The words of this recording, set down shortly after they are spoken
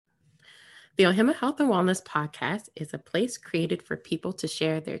The Ohima Health and Wellness Podcast is a place created for people to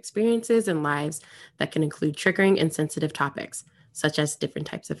share their experiences and lives that can include triggering and sensitive topics, such as different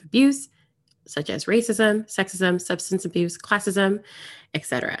types of abuse, such as racism, sexism, substance abuse, classism,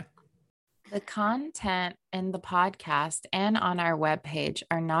 etc. The content in the podcast and on our webpage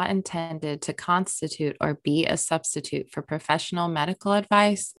are not intended to constitute or be a substitute for professional medical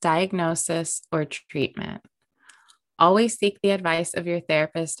advice, diagnosis, or treatment. Always seek the advice of your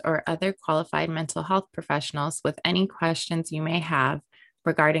therapist or other qualified mental health professionals with any questions you may have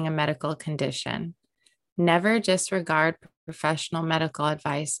regarding a medical condition. Never disregard professional medical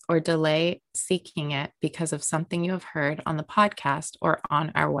advice or delay seeking it because of something you have heard on the podcast or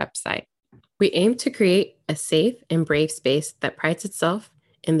on our website. We aim to create a safe and brave space that prides itself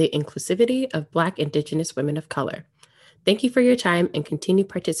in the inclusivity of Black, Indigenous women of color. Thank you for your time and continued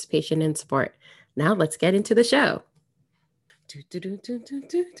participation and support. Now let's get into the show.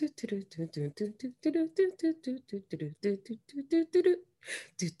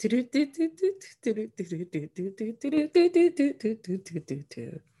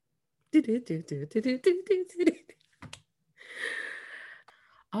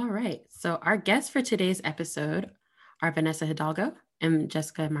 All right, so our guests for today's episode are Vanessa Hidalgo and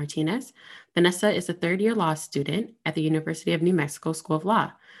Jessica Martinez. Vanessa is a third-year law student at the University of New Mexico School of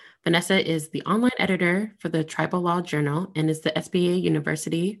Law. Vanessa is the online editor for the Tribal Law Journal and is the SBA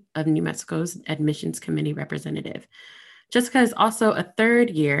University of New Mexico's Admissions Committee representative. Jessica is also a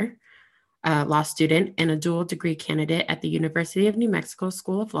third-year law student and a dual degree candidate at the University of New Mexico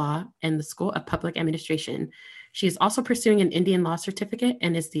School of Law and the School of Public Administration. She is also pursuing an Indian law certificate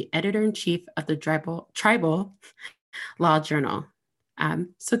and is the editor-in-chief of the Tribal Law Journal.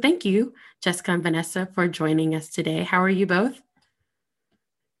 So thank you, Jessica and Vanessa, for joining us today. How are you both?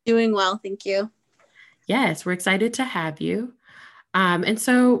 Doing well, thank you. Yes, we're excited to have you. And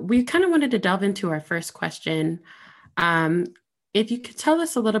so we kind of wanted to delve into our first question. If you could tell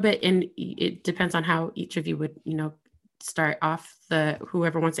us a little bit, and it depends on how each of you would, start off,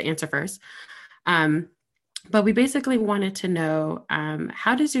 whoever wants to answer first. But we basically wanted to know,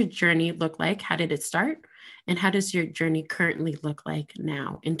 how does your journey look like? How did it start? And how does your journey currently look like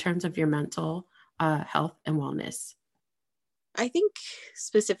now in terms of your mental health and wellness? I think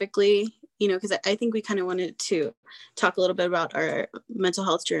specifically, because I think we kind of wanted to talk a little bit about our mental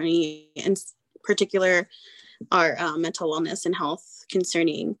health journey, in particular, our mental wellness and health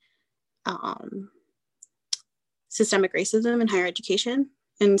concerning systemic racism in higher education.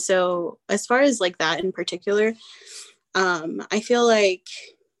 And so as far as like that in particular, I feel like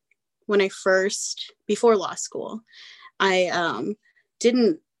when I before law school, I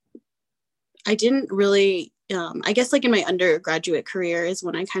didn't really, I guess like in my undergraduate career is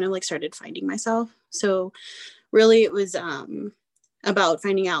when I kind of like started finding myself. So really it was about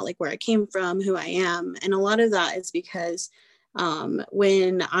finding out like where I came from, who I am. And a lot of that is because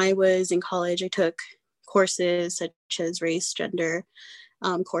when I was in college, I took courses such as race, gender,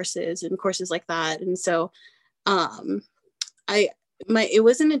 courses and courses like that. And so it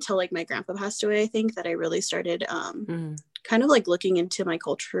wasn't until like my grandpa passed away, I think, that I really started kind of like looking into my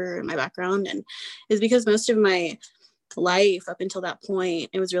culture and my background. And it's because most of my life up until that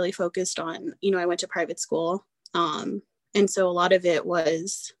point, it was really focused on, I went to private school. And so a lot of it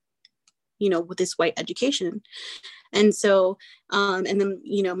was, with this white education. And so, and then,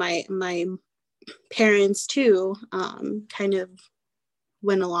 my parents too, kind of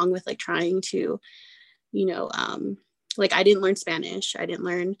went along with like trying to, like I didn't learn Spanish. I didn't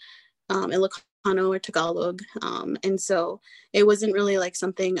learn Ilocano or Tagalog. And so it wasn't really like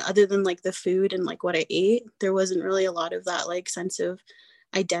something other than like the food and like what I ate. There wasn't really a lot of that like sense of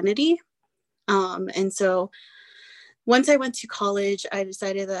identity. And so once I went to college, I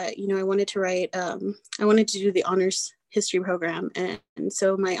decided that, I wanted to I wanted to do the honors history program. And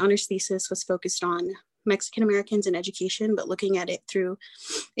so my honors thesis was focused on Mexican Americans in education, but looking at it through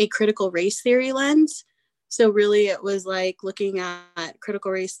a critical race theory lens. So really it was like looking at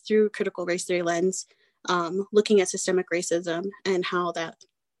critical race through critical race theory lens, looking at systemic racism and how that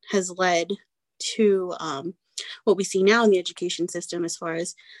has led to what we see now in the education system as far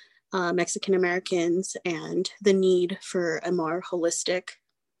as Mexican Americans and the need for a more holistic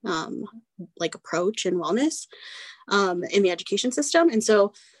like approach and wellness in the education system. And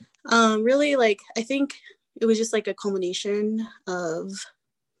so really like, I think it was just like a culmination of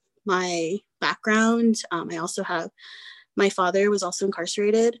my background. I also my father was also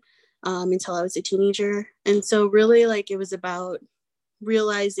incarcerated until I was a teenager. And so really like it was about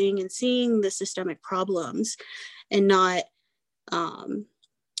realizing and seeing the systemic problems and not, and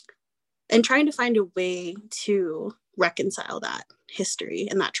trying to find a way to reconcile that. history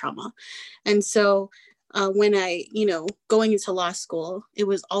and that trauma. And so when I, going into law school, it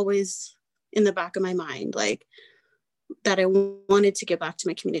was always in the back of my mind, like that I wanted to get back to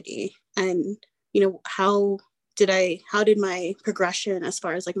my community. And, how did my progression as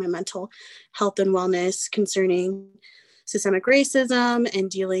far as like my mental health and wellness concerning systemic racism and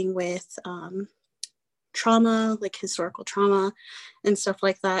dealing with trauma, like historical trauma and stuff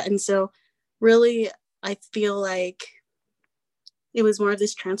like that. And so really, I feel like it was more of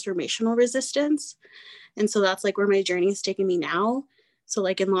this transformational resistance. And so that's like where my journey is taking me now. So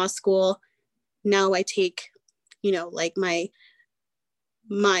like in law school, now I take, like my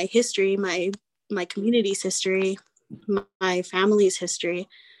history, my community's history, my family's history,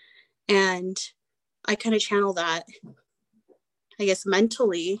 and I kind of channel that, I guess,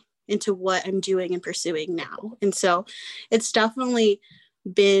 mentally into what I'm doing and pursuing now. And so it's definitely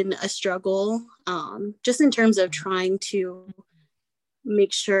been a struggle, just in terms of trying to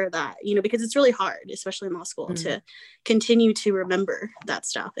make sure that, because it's really hard, especially in law school, to continue to remember that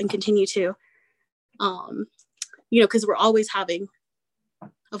stuff and continue to, because we're always having,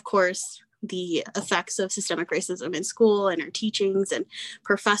 of course, the effects of systemic racism in school and our teachings and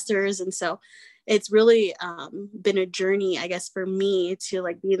professors. And so it's really been a journey, I guess, for me to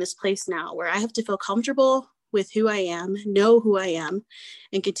like be in this place now where I have to feel comfortable with who I am, know who I am,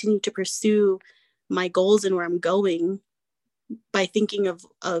 and continue to pursue my goals and where I'm going by thinking of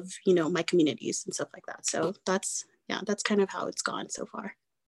my communities and stuff like that. So that's kind of how it's gone so far.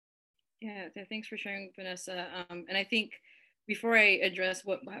 Yeah, thanks for sharing, Vanessa. And I think before I address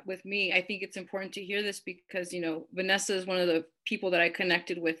what with me, I think it's important to hear this because, Vanessa is one of the people that I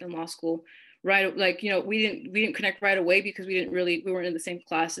connected with in law school. Right, like, we didn't connect right away because we weren't in the same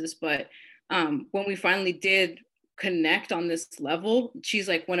classes. But when we finally did connect on this level, she's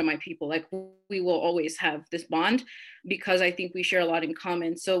like one of my people. Like, we will always have this bond because I think we share a lot in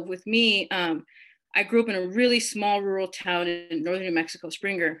common. So with me, I grew up in a really small rural town in northern New Mexico,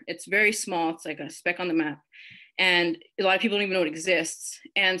 Springer. It's very small. It's like a speck on the map. And a lot of people don't even know it exists.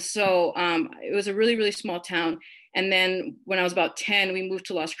 And so it was a really, really small town. And then when I was about 10, we moved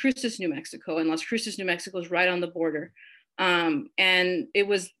to Las Cruces, New Mexico. And Las Cruces, New Mexico is right on the border. And it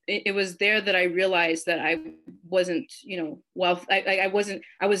was there that I realized that I wasn't,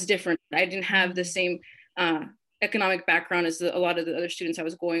 I was different. I didn't have the same economic background as a lot of the other students I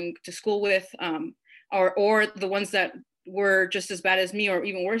was going to school with, or the ones that were just as bad as me or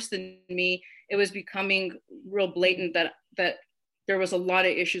even worse than me. It was becoming real blatant that there was a lot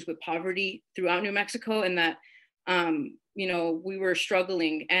of issues with poverty throughout New Mexico, and that we were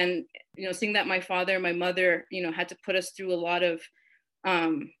struggling. And seeing that my father and my mother had to put us through a lot of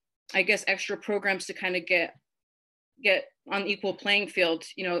I guess extra programs to kind of get on equal playing field.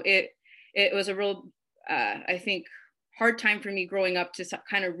 It was a real I think hard time for me growing up to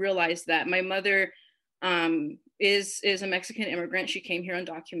kind of realize that my mother is a Mexican immigrant. She came here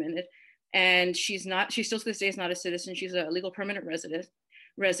undocumented, and she still to this day is not a citizen. She's a legal permanent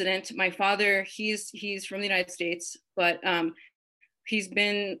resident. My father, he's from the United States, but his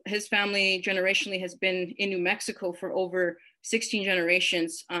family generationally has been in New Mexico for over 16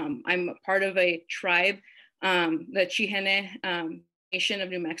 generations. I'm a part of a tribe, the Chihene Nation of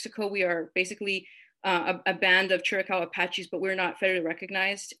New Mexico. We are basically a band of Chiricahua Apaches, but we're not federally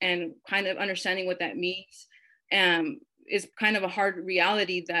recognized. And kind of understanding what that means is kind of a hard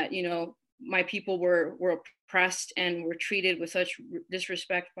reality that, my people were oppressed and were treated with such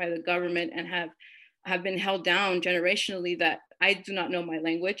disrespect by the government and have been held down generationally that I do not know my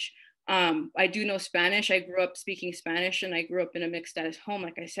language. I do know Spanish. I grew up speaking Spanish, and I grew up in a mixed status home,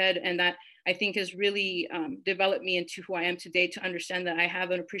 like I said, and that I think has really developed me into who I am today, to understand that I have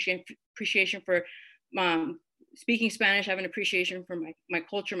an appreciation for speaking Spanish. I have an appreciation for my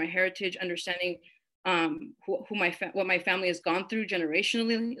culture, my heritage, understanding what my family has gone through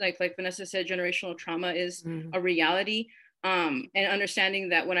generationally. Like Vanessa said, generational trauma is a reality, and understanding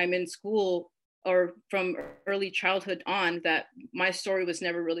that when I'm in school or from early childhood on, that my story was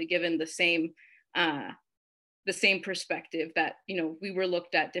never really given the same perspective, that we were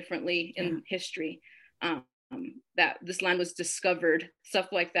looked at differently in history, that this land was discovered, stuff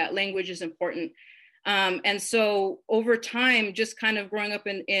like that. Language is important. And so over time, just kind of growing up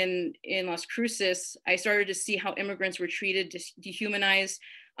in Las Cruces, I started to see how immigrants were treated, dehumanized,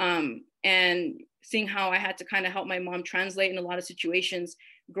 and seeing how I had to kind of help my mom translate in a lot of situations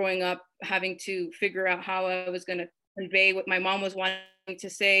growing up, having to figure out how I was going to convey what my mom was wanting to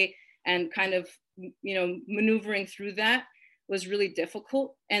say, and kind of, maneuvering through that was really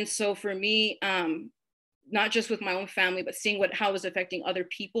difficult. And so for me, not just with my own family, but seeing how it was affecting other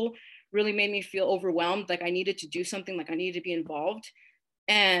people, really made me feel overwhelmed. Like I needed to do something, like I needed to be involved.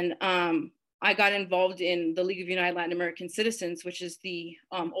 And I got involved in the League of United Latin American Citizens, which is the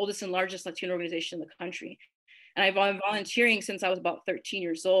oldest and largest Latino organization in the country. And I've been volunteering since I was about 13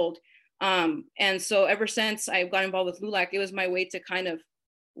 years old. And so ever since I got involved with LULAC, it was my way to kind of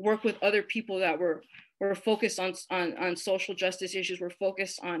work with other people that were focused on social justice issues. We're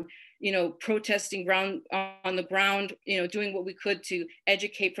focused on, protesting on the ground, doing what we could to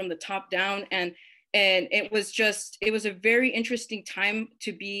educate from the top down. And it was a very interesting time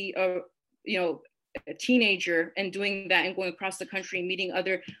to be a teenager and doing that and going across the country, meeting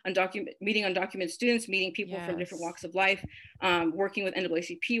other undocumented students, meeting people from different walks of life, working with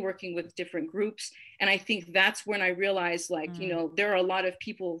NAACP, working with different groups. And I think that's when I realized, like, there are a lot of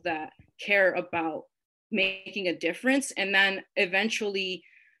people that care about making a difference. And then eventually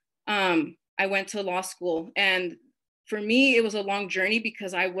I went to law school. And for me, it was a long journey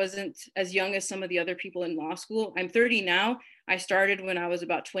because I wasn't as young as some of the other people in law school. I'm 30 now. I started when I was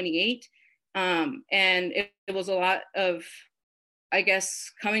about 28. And it was a lot of, I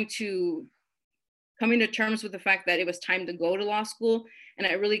guess, coming to terms with the fact that it was time to go to law school. And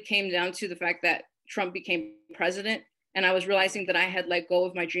it really came down to the fact that Trump became president. And I was realizing that I had let go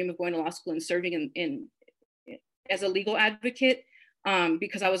of my dream of going to law school and serving in as a legal advocate,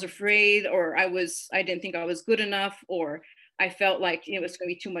 because I was afraid, or I didn't think I was good enough, or I felt like it was going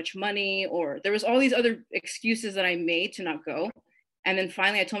to be too much money, or there was all these other excuses that I made to not go. And then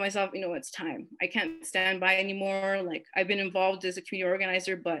finally I told myself, it's time. I can't stand by anymore. Like, I've been involved as a community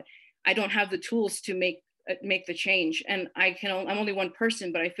organizer, but I don't have the tools to make the change. And I'm only one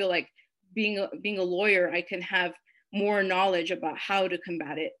person, but I feel like being a lawyer, I can have more knowledge about how to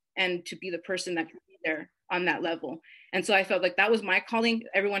combat it and to be the person that can be there on that level. And so I felt like that was my calling.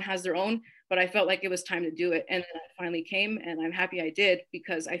 Everyone has their own, but I felt like it was time to do it. And it finally came, and I'm happy I did,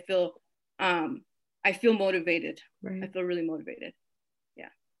 because I feel motivated. Right. I feel really motivated. Yeah.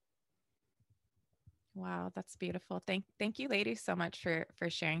 Wow, that's beautiful. Thank you, ladies, so much for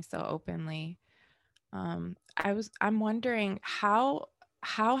sharing so openly. I'm wondering how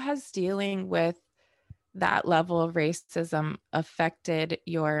has dealing with that level of racism affected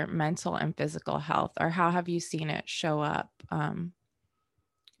your mental and physical health, or how have you seen it show up? And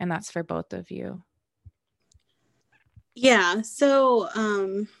that's for both of you. Yeah. So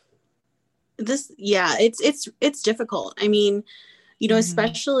it's difficult. I mean,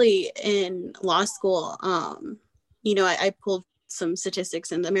 especially in law school, I pulled some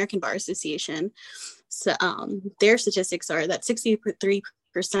statistics in the American Bar Association. So their statistics are that 63%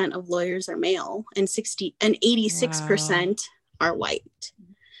 of lawyers are male, and 86% are white.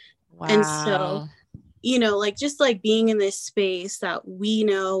 Wow. And so, just like being in this space that we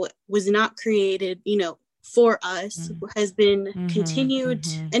know was not created, for us, has been continued.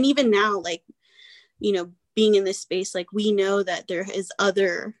 And even now, like, being in this space, like, we know that there is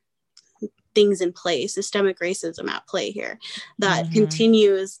other things in place, systemic racism at play here, that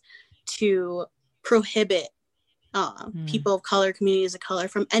continues to prohibit people of color, communities of color,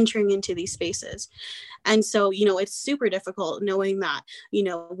 from entering into these spaces. And so, it's super difficult knowing that,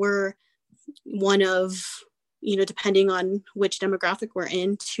 we're one of, depending on which demographic we're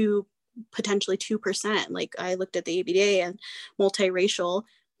in, potentially 2%. Like, I looked at the ABDA, and multiracial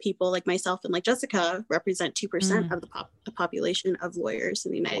people like myself and like Jessica represent 2% of the population of lawyers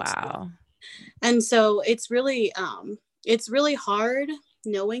in the United States. And so it's really hard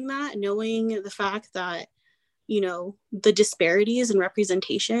knowing the fact that, the disparities in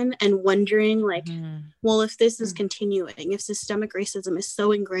representation, and wondering, like, well, if this is continuing, if systemic racism is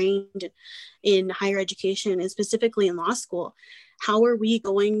so ingrained in higher education, and specifically in law school, how are we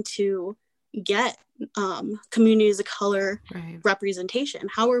going to get communities of color representation?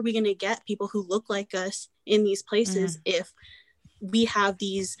 How are we going to get people who look like us in these places if we have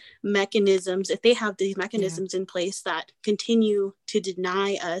these mechanisms, if they have these mechanisms in place that continue to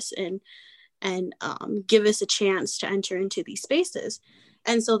deny us and give us a chance to enter into these spaces?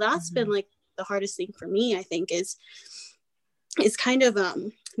 And so that's been like the hardest thing for me, I think, is kind of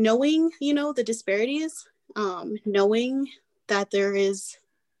knowing, the disparities, knowing that there is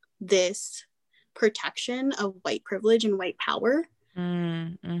this protection of white privilege and white power,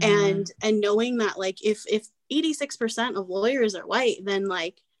 and knowing that, like, if 86% of lawyers are white, then,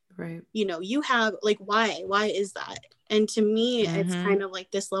 like, you have, like, why is that? And to me, it's kind of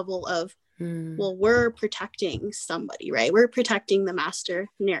like this level of, well, we're protecting somebody, right? We're protecting the master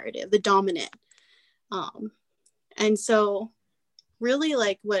narrative, the dominant. And so really,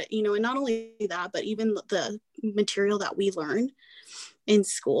 like, what, and not only that, but even the material that we learn in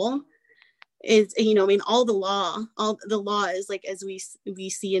school, is, you know, I mean, all the law is like, as we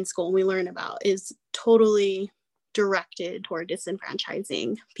see in school and we learn about, is totally directed toward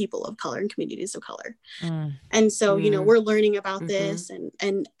disenfranchising people of color and communities of color. And so, you know, we're learning about this, and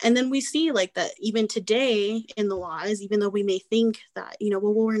then we see like that even today in the laws, even though we may think that, you know,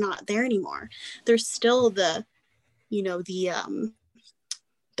 well, we're not there anymore, there's still the, you know, the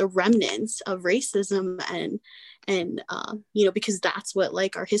remnants of racism, and you know, because that's what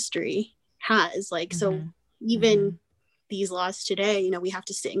like our history has, like, so even these laws today, you know, we have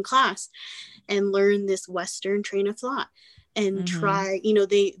to sit in class and learn this Western train of thought and try, you know,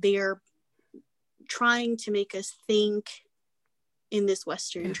 they are trying to make us think in this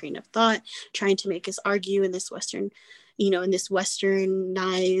Western train of thought, trying to make us argue in this Western, you know, in this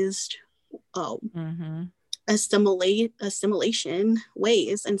Westernized assimilation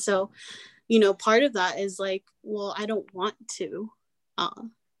ways. And so, you know, part of that is like, well, I don't want to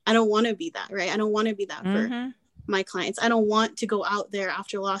be that, right? I don't want to be that for my clients. I don't want to go out there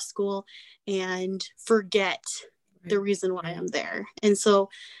after law school and forget the reason why I'm there. And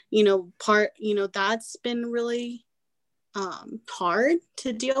so, you know, that's been really hard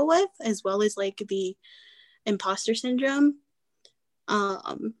to deal with, as well as like the imposter syndrome,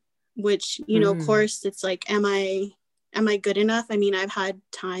 which, you know, of course, it's like, am I good enough? I mean, I've had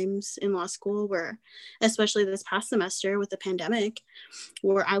times in law school where, especially this past semester with the pandemic,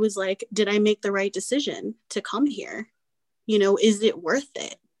 where I was like, did I make the right decision to come here? You know, is it worth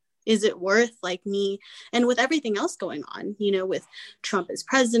it? Is it worth like me? And with everything else going on, you know, with Trump as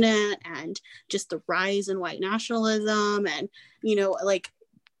president and just the rise in white nationalism, and, you know, like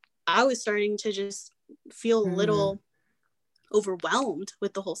I was starting to just feel a little overwhelmed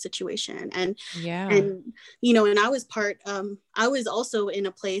with the whole situation. And you know, and I was also in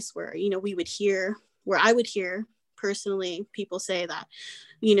a place where, you know, I would hear personally people say that,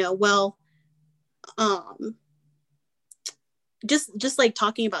 you know, well, just like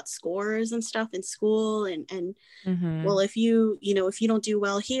talking about scores and stuff in school, and well, if you know, if you don't do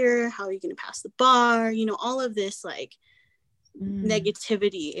well here, how are you going to pass the bar? You know, all of this like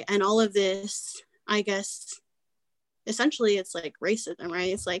negativity and all of this, I guess essentially it's like racism,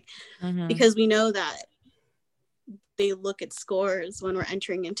 right? It's like, because we know that they look at scores when we're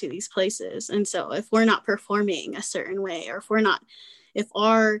entering into these places. And so if we're not performing a certain way, or if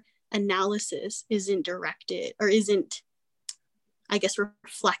our analysis isn't directed or isn't, I guess,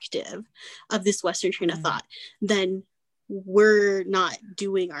 reflective of this Western train of thought, then we're not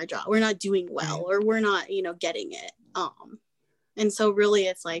doing our job. We're not doing well, or we're not, you know, getting it. And so really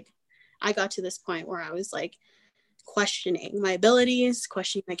it's like, I got to this point where I was like questioning my abilities,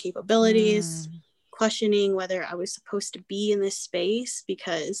 questioning my capabilities, questioning whether I was supposed to be in this space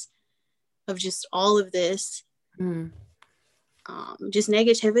because of just all of this, just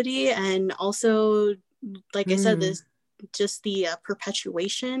negativity. And also, like I said, this just the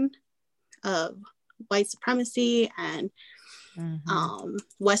perpetuation of white supremacy and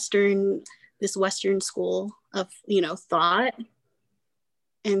Western school of, you know, thought.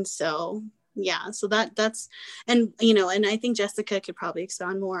 And so, yeah, so that's, and, you know, and I think Jessica could probably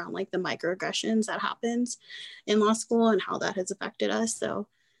expound more on like the microaggressions that happens in law school and how that has affected us. So,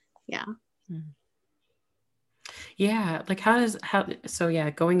 yeah. Yeah. Like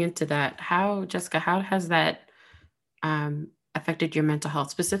going into that, Jessica, how has that affected your mental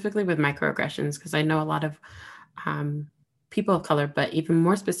health, specifically with microaggressions? Because I know a lot of people of color, but even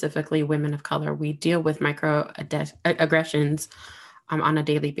more specifically, women of color, we deal with microaggressions on a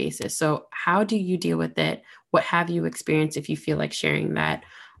daily basis. So how do you deal with it? What have you experienced, if you feel like sharing that?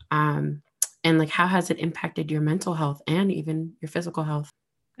 And like, how has it impacted your mental health and even your physical health?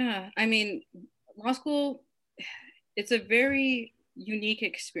 Yeah, I mean, law school, it's a very unique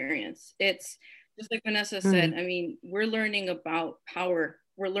experience. It's just like Vanessa said, I mean, we're learning about power.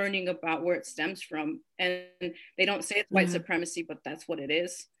 We're learning about where it stems from. And they don't say it's white supremacy, but that's what it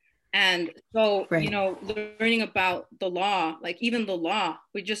is. And so, you know, learning about the law, like even the law,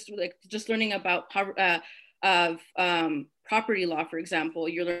 we just learning about property law, for example.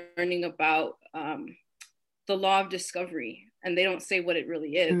 You're learning about the law of discovery, and they don't say what it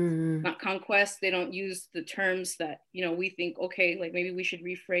really is. Not conquest. They don't use the terms that, you know, we think, okay, like maybe we should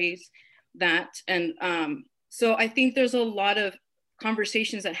rephrase that. And so I think there's a lot of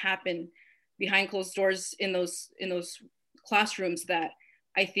conversations that happen behind closed doors in those classrooms that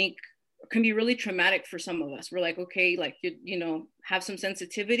I think can be really traumatic for some of us. We're like, okay, like, you know, have some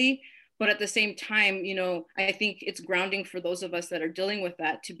sensitivity, but at the same time, you know, I think it's grounding for those of us that are dealing with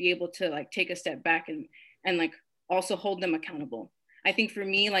that to be able to like take a step back and like also hold them accountable. I think for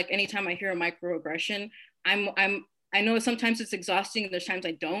me, like anytime I hear a microaggression, I'm I know sometimes it's exhausting and there's times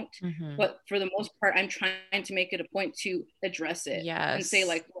I don't, but for the most part, I'm trying to make it a point to address it and say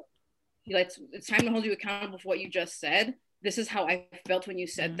like, it's time to hold you accountable for what you just said. This is how I felt when you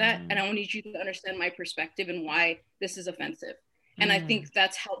said that. And I need you to understand my perspective and why this is offensive. And I think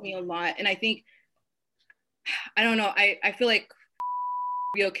that's helped me a lot. And I think, I don't know, I feel like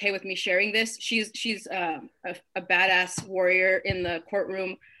be okay with me sharing this. She's a badass warrior in the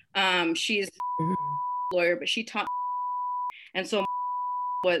courtroom. She's a lawyer, but she taught, and so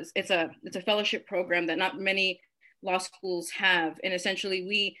it's a fellowship program that not many law schools have, and essentially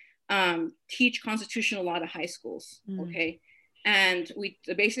we teach constitutional law to high schools, okay, and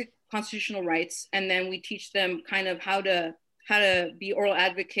the basic constitutional rights, and then we teach them kind of how to be oral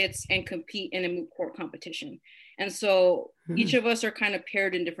advocates and compete in a moot court competition. And so each of us are kind of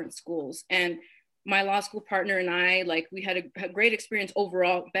paired in different schools. And my law school partner and I, like, we had a great experience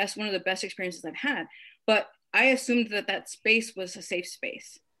overall, one of the best experiences I've had. But I assumed that space was a safe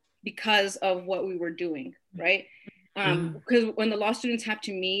space because of what we were doing, right? Because when the law students have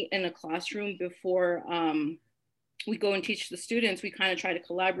to meet in a classroom before we go and teach the students, we kind of try to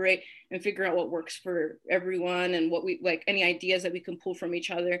collaborate and figure out what works for everyone and what we like, any ideas that we can pull from each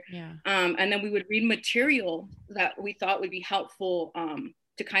other. And then we would read material that we thought would be helpful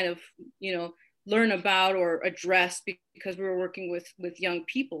to kind of, learn about or address, because we were working with young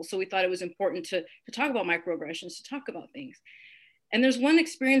people. So we thought it was important to talk about microaggressions, to talk about things. And there's one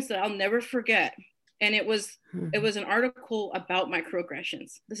experience that I'll never forget. And it was an article about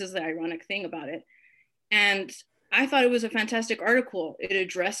microaggressions. This is the ironic thing about it. And I thought it was a fantastic article. It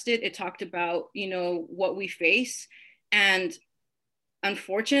addressed it. It talked about, what we face. And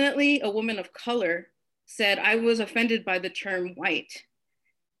unfortunately, a woman of color said, I was offended by the term white.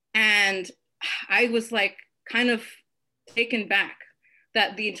 And I was like kind of taken back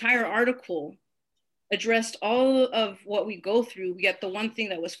that the entire article addressed all of what we go through, yet the one thing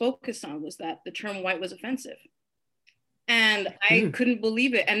that was focused on was that the term white was offensive. And I couldn't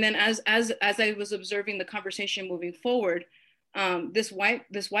believe it. And then as I was observing the conversation moving forward, this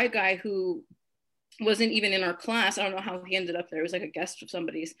white guy who wasn't even in our class, I don't know how he ended up there, it was like a guest of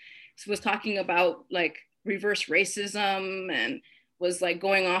somebody's, was talking about like reverse racism and was like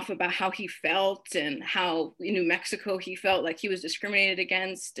going off about how he felt and how in New Mexico he felt like he was discriminated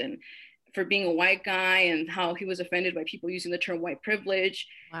against and for being a white guy, and how he was offended by people using the term white privilege.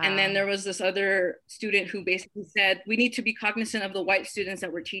 Wow. And then there was this other student who basically said, we need to be cognizant of the white students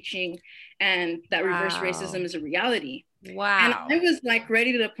that we're teaching and that reverse racism is a reality. Wow. And I was like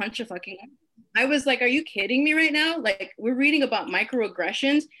ready to punch a fucking, I was like, are you kidding me right now? Like, we're reading about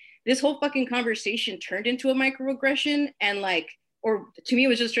microaggressions. This whole fucking conversation turned into a microaggression, and like, or to me, it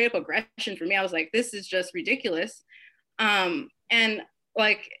was just straight up aggression for me. I was like, this is just ridiculous. And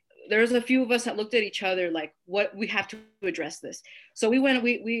like, there's a few of us that looked at each other like, what, we have to address this. So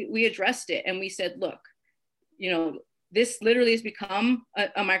we addressed it, and we said, look, this literally has become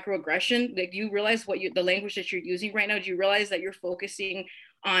a microaggression. Like, you realize the language that you're using right now? Do you realize that you're focusing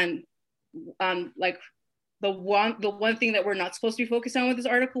on like the one thing that we're not supposed to be focused on with this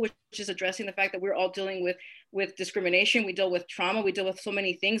article, which is addressing the fact that we're all dealing with discrimination, we deal with trauma, we deal with so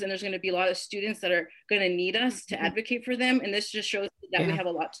many things, and there's going to be a lot of students that are going to need us to advocate for them. And this just shows that we have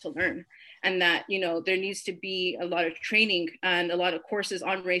a lot to learn, and that there needs to be a lot of training and a lot of courses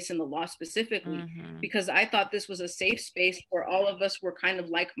on race in the law specifically, because I thought this was a safe space where all of us were kind of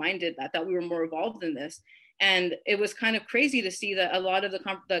like-minded, that we were more evolved in this. And it was kind of crazy to see that a lot of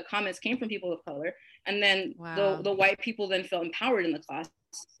the comments came from people of color. And then the white people then felt empowered in the class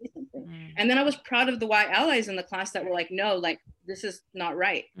to say something. And then I was proud of the white allies in the class that were like, no, like, this is not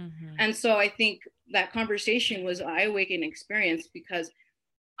right. And so I think that conversation was an eye-awakening experience, because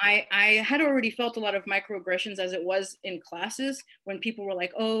I had already felt a lot of microaggressions as it was in classes, when people were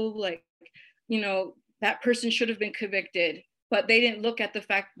like, oh, like, that person should have been convicted. But they didn't look at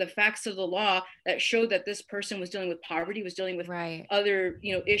the facts of the law that showed that this person was dealing with poverty, was dealing with other,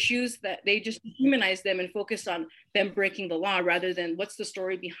 issues, that they just humanized them and focused on them breaking the law rather than what's the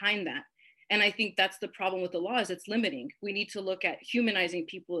story behind that. And I think that's the problem with the law, is it's limiting. We need to look at humanizing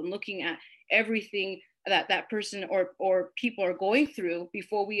people and looking at everything that person or people are going through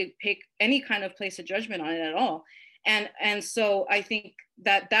before we pick any kind of place of judgment on it at all. And so I think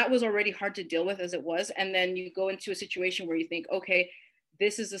that was already hard to deal with as it was. And then you go into a situation where you think, okay,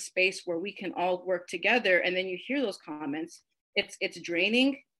 this is a space where we can all work together. And then you hear those comments. It's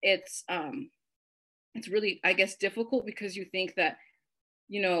draining. It's really, I guess, difficult, because you think that,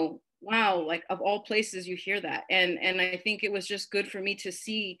 wow, like, of all places you hear that. And I think it was just good for me to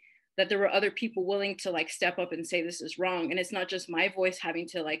see that there were other people willing to like step up and say this is wrong. And it's not just my voice having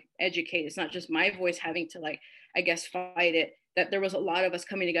to like educate. It's not just my voice having to like, I guess, fight it. That there was a lot of us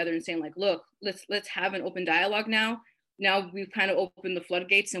coming together and saying like, look, let's have an open dialogue now. Now we've kind of opened the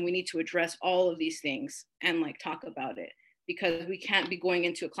floodgates and we need to address all of these things and like talk about it, because we can't be going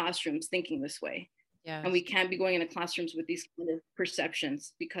into classrooms thinking this way. Yes. And we can't be going into classrooms with these kind of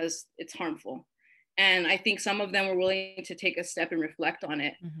perceptions because it's harmful. And I think some of them were willing to take a step and reflect on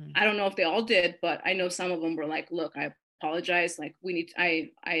it. Mm-hmm. I don't know if they all did, but I know some of them were like, look, I apologize. Like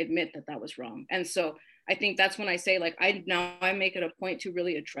I admit that was wrong. And so I think that's when I say like, I make it a point to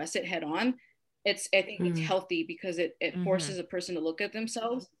really address it head on. I think it's healthy because it forces a person to look at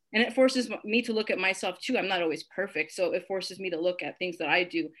themselves, and it forces me to look at myself too. I'm not always perfect. So it forces me to look at things that I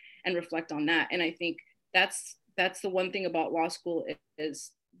do and reflect on that. And I think that's the one thing about law school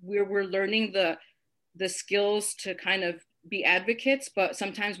is we're learning the skills to kind of be advocates, but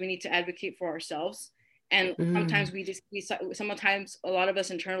sometimes we need to advocate for ourselves. And sometimes sometimes a lot of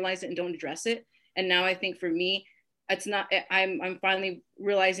us internalize it and don't address it. And now I think for me, it's not, I'm finally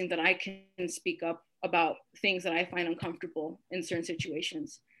realizing that I can speak up about things that I find uncomfortable in certain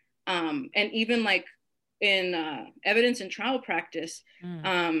situations. And even like in evidence and trial practice,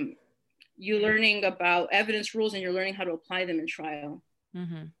 you're learning about evidence rules and you're learning how to apply them in trial.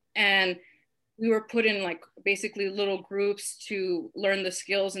 And we were put in like basically little groups to learn the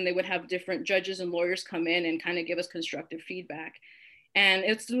skills, and they would have different judges and lawyers come in and kind of give us constructive feedback. And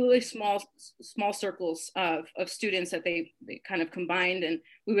it's really small circles of students that they kind of combined, and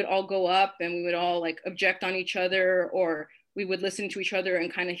we would all go up and we would all like object on each other, or we would listen to each other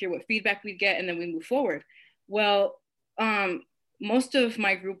and kind of hear what feedback we'd get, and then we move forward. Well, most of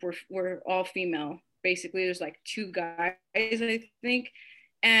my group were all female. Basically, there's like 2 guys, I think.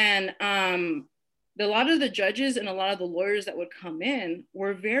 And a lot of the judges and a lot of the lawyers that would come in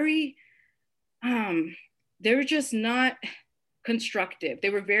were very, they were just not constructive. They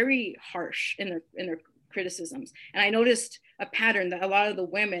were very harsh in their criticisms. And I noticed a pattern that a lot of the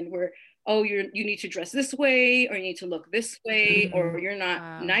women were, oh, you need to dress this way, or you need to look this way, or you're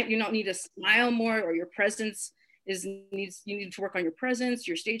not, you don't need to smile more, or your presence you need to work on your presence,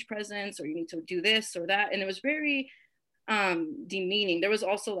 your stage presence, or you need to do this or that. And it was very demeaning. There was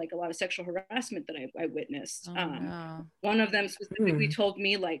also like a lot of sexual harassment that I witnessed. One of them specifically told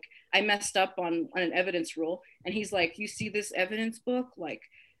me like I messed up on an evidence rule, and he's like, you see this evidence book, like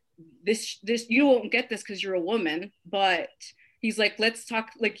this you won't get this because you're a woman, but he's like, let's talk,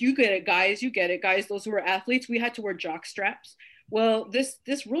 like you get it guys, those who are athletes, we had to wear jock straps. Well, this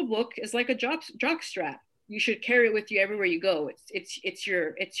rule book is like a jock strap. You should carry it with you everywhere you go. It's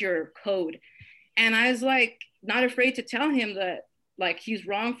your code. And I was like, not afraid to tell him that like he's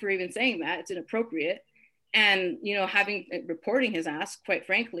wrong for even saying that. It's inappropriate. And, reporting his ass, quite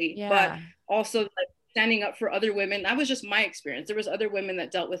frankly, but also like standing up for other women. That was just my experience. There was other women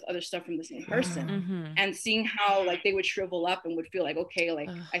that dealt with other stuff from the same person, and seeing how like they would shrivel up and would feel like, okay, like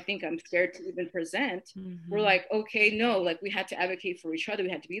I think I'm scared to even present. We're like, okay, no, like we had to advocate for each other.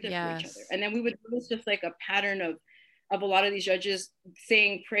 We had to be there for each other. And then it was just like a pattern of a lot of these judges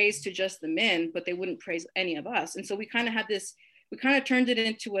saying praise to just the men, but they wouldn't praise any of us. And so we kind of turned it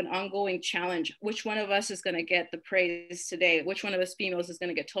into an ongoing challenge. Which one of us is going to get the praise today? Which one of us females is going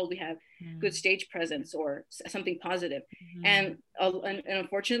to get told we have good stage presence or something positive? And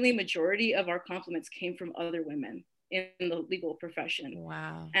unfortunately, majority of our compliments came from other women in the legal profession.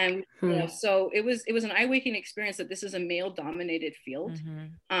 Wow. And so it was an eye-waking experience that this is a male-dominated field.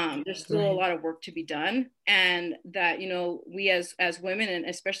 There's still a lot of work to be done, and that we as women, and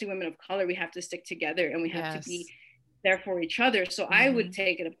especially women of color, we have to stick together, and we have to be there for each other. So I would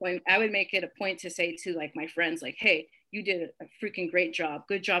make it a point to say to like my friends, like, hey, you did a freaking great job.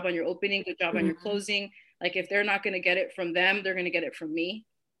 Good job on your opening, good job on your closing. Like if they're not going to get it from them, they're going to get it from me.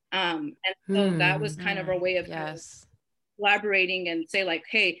 And so that was kind of our way of, kind of collaborating and say like,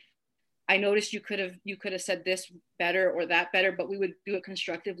 hey, I noticed you could have said this better or that better, but we would do it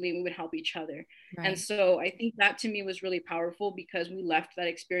constructively and we would help each other. Right. And so I think that to me was really powerful, because we left that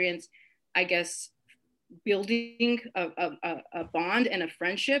experience, I guess, building a bond and a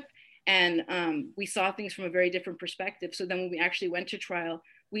friendship. And we saw things from a very different perspective. So then when we actually went to trial,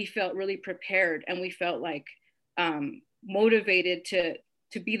 we felt really prepared, and we felt like motivated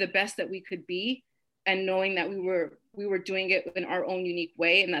to be the best that we could be, and knowing that we were doing it in our own unique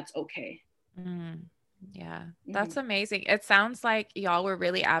way, and that's okay. Yeah, that's amazing. It sounds like y'all were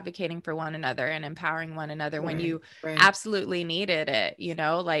really advocating for one another and empowering one another when you absolutely needed it,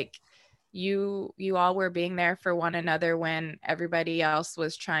 like you all were being there for one another when everybody else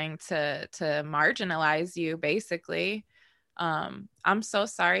was trying to marginalize you, basically. I'm so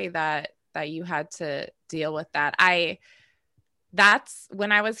sorry that you had to deal with that. That's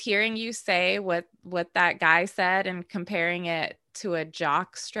when I was hearing you say what that guy said and comparing it to a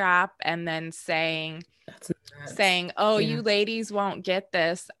jock strap and then saying, oh, yeah, you ladies won't get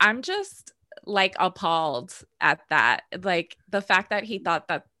this. I'm just like appalled at that. Like the fact that he thought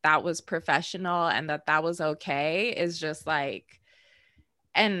that that was professional and that that was okay is just like,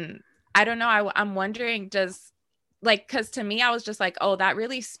 and I don't know. I'm wondering, because to me, I was just like, oh, that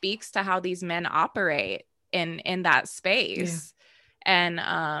really speaks to how these men operate in that space. Yeah.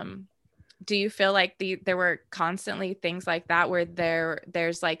 And do you feel like there were constantly things like that where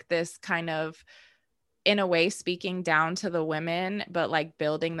there's like this kind of, in a way, speaking down to the women, but like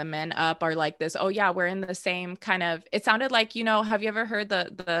building the men up, or like this, oh yeah, we're in the same kind of, it sounded like, have you ever heard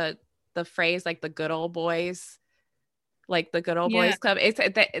the phrase like the good old boys? Like the good old boys club.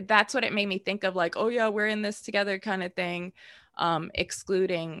 That's what it made me think of, like, oh yeah, we're in this together kind of thing,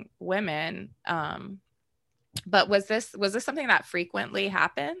 excluding women. But was this something that frequently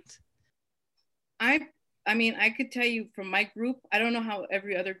happened? I mean, I could tell you from my group, I don't know how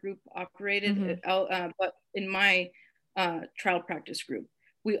every other group operated, but in my trial practice group,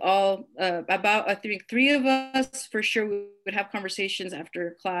 we all, about I think three of us for sure, we would have conversations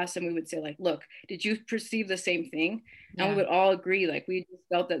after class and we would say like, look, did you perceive the same thing? And we would all agree, like we just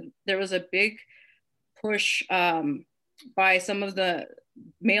felt that there was a big push by some of the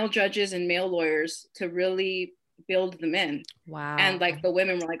male judges and male lawyers to really build them in. Wow. And like the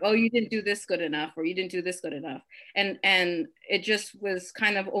women were like, oh, you didn't do this good enough, or you didn't do this good enough. And it just was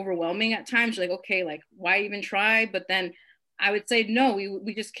kind of overwhelming at times. Like, okay, like why even try? But then I would say, no,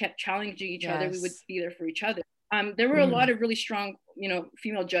 we just kept challenging each other. We would be there for each other. There were a lot of really strong,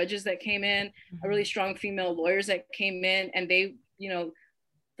 female judges that came in, a really strong female lawyers that came in, and they,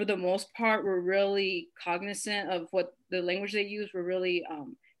 for the most part, were really cognizant of what the language they used were really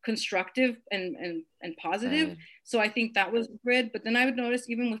constructive and positive. Good. So I think that was good. But then I would notice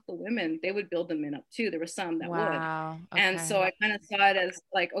even with the women, they would build the men up too. There were some that would. Okay. And so I kind of saw it as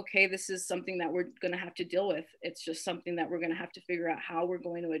like, okay, this is something that we're going to have to deal with. It's just something that we're going to have to figure out how we're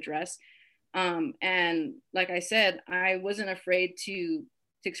going to address. And like I said, I wasn't afraid to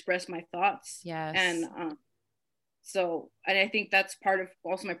express my thoughts. Yes. And and I think that's part of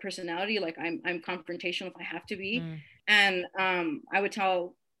also my personality. Like I'm confrontational if I have to be. And I would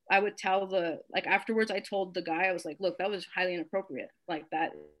tell like afterwards, I told the guy, I was like, look, that was highly inappropriate. Like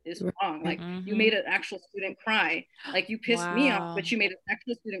that is wrong. Like you made an actual student cry. Like you pissed me off, but you made an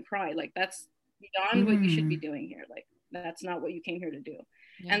actual student cry. Like that's beyond what you should be doing here. Like that's not what you came here to do.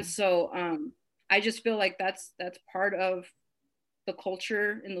 Yeah. And so I just feel like that's part of the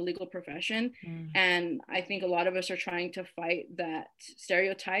culture in the legal profession. And I think a lot of us are trying to fight that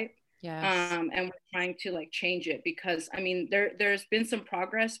stereotype. Yes. And we're trying to like change it, because I mean there's been some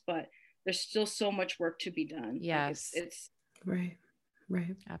progress, but there's still so much work to be done. Yes. Like it's right.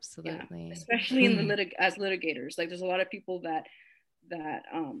 Absolutely. Yeah. Especially in the as litigators. Like there's a lot of people that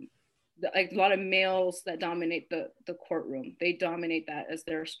like a lot of males that dominate the courtroom. They dominate that as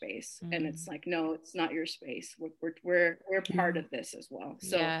their space. And it's like, no, it's not your space. We're part of this as well.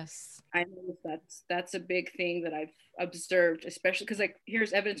 So yes. I know that's a big thing that I've observed, especially because like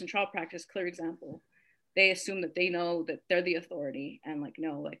here's evidence in trial practice, clear example. They assume that they know that they're the authority, and like,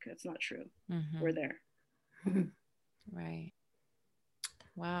 no, like that's not true. We're there. Right.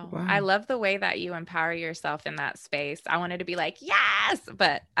 Wow. I love the way that you empower yourself in that space. I wanted to be like, yes,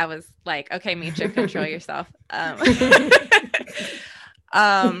 but I was like, okay, Misha, control yourself. But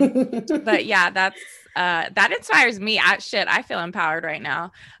yeah, that inspires me. I feel empowered right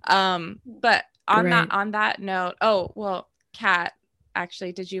now. But on that note, oh, well, Kat,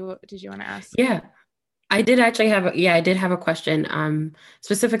 actually, did you want to ask? Yeah, I did actually have a question,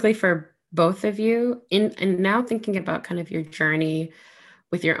 specifically for both of you and now thinking about kind of your journey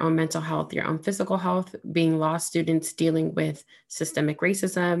with your own mental health, your own physical health, being law students, dealing with systemic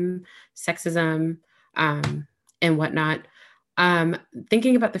racism, sexism, and whatnot.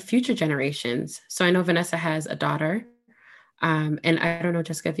 Thinking about the future generations. So I know Vanessa has a daughter, and I don't know,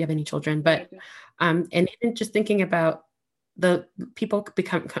 Jessica, if you have any children, but and even just thinking about the people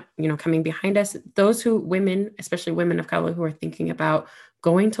coming behind us, women, especially women of color who are thinking about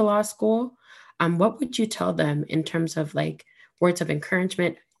going to law school, what would you tell them in terms of like words of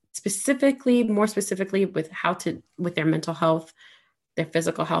encouragement, more specifically with with their mental health, their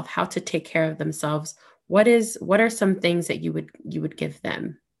physical health, how to take care of themselves? What are some things that you would give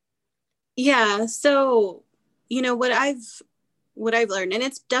them? Yeah. So, what I've learned, and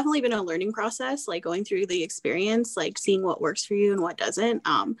it's definitely been a learning process, like going through the experience, like seeing what works for you and what doesn't.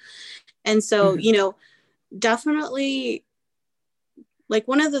 And so, definitely like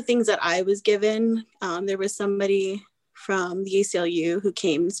one of the things that I was given, there was somebody from the ACLU who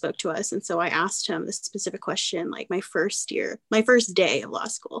came and spoke to us. And so I asked him this specific question, like my first day of law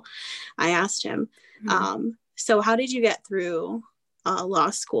school. I asked him, so how did you get through law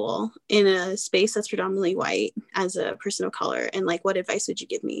school in a space that's predominantly white as a person of color? And like, what advice would you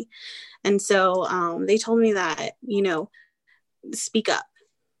give me? And so they told me that, you know, speak up,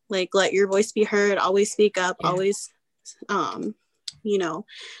 like let your voice be heard, always speak up, always, you know,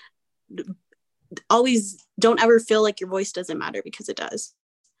 always don't ever feel like your voice doesn't matter, because it does.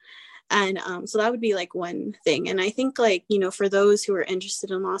 And so that would be like one thing. And I think, like, you know, for those who are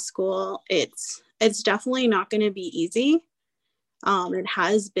interested in law school, it's definitely not going to be easy. It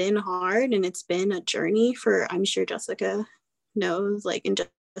has been hard, and it's been a journey for, I'm sure Jessica knows, like, and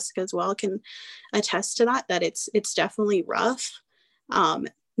Jessica as well can attest to that it's definitely rough.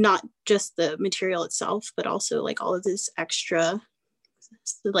 Not just the material itself, but also like all of this extra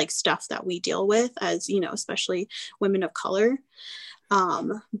like stuff that we deal with as, you know, especially women of color.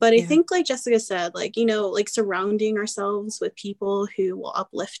 But I think, like Jessica said, like, you know, like surrounding ourselves with people who will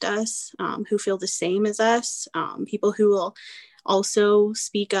uplift us, who feel the same as us, people who will also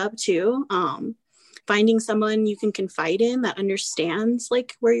speak up too, finding someone you can confide in that understands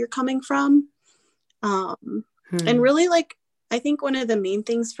like where you're coming from. And really, like, I think one of the main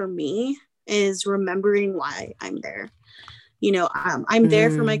things for me is remembering why I'm there. You know, I'm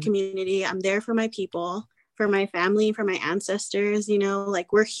there for my community. I'm there for my people, for my family, for my ancestors. You know,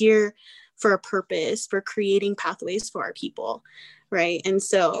 like, we're here for a purpose, for creating pathways for our people, right? And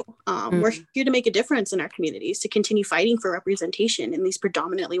so we're here to make a difference in our communities, to continue fighting for representation in these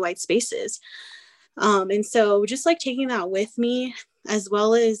predominantly white spaces. And so just like taking that with me, as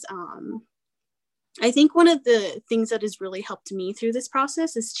well as I think one of the things that has really helped me through this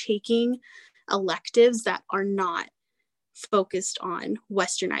process is taking electives that are not focused on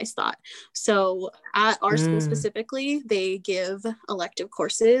westernized thought. So at our school specifically, they give elective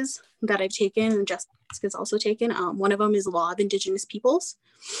courses that I've taken, and Jessica's also taken. One of them is Law of Indigenous Peoples.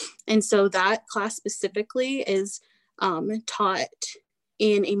 And so that class specifically is taught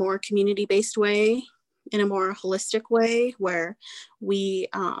in a more community-based way, in a more holistic way, where we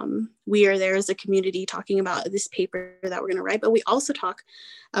are there as a community talking about this paper that we're going to write, but we also talk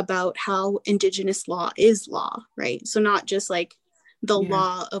about how Indigenous law is law, right? So not just like the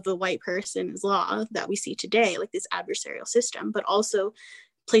law of a white person is law that we see today, like this adversarial system, but also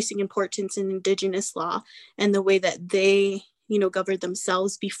placing importance in Indigenous law and the way that they, you know, governed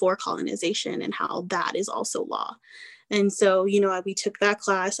themselves before colonization, and how that is also law. And so, you know, we took that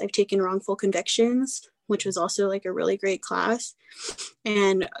class. I've taken wrongful convictions, which was also like a really great class.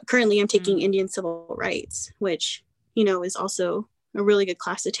 And currently I'm taking Indian civil rights, which, you know, is also a really good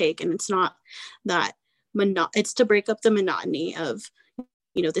class to take. And it's not that it's to break up the monotony of,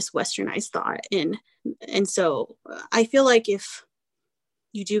 you know, this westernized thought. And so I feel like if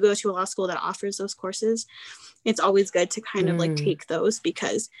you do go to a law school that offers those courses, it's always good to kind of like take those,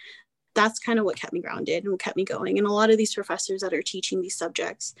 because that's kind of what kept me grounded and what kept me going. And a lot of these professors that are teaching these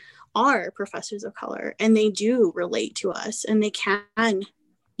subjects are professors of color, and they do relate to us, and they can,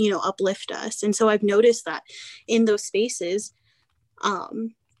 you know, uplift us. And so I've noticed that in those spaces,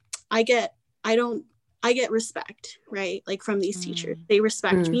 I get respect, right? Like from these teachers, they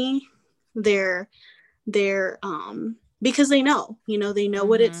respect me. They're because they know, you know, they know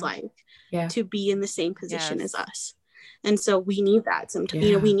what it's like to be in the same position as us. And so we need that sometimes,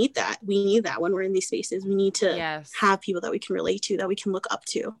 you know, we need that when we're in these spaces. We need to have people that we can relate to, that we can look up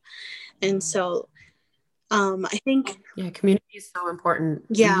to. And so I think community is so important.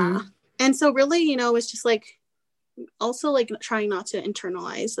 And so really, you know, it's just like also like trying not to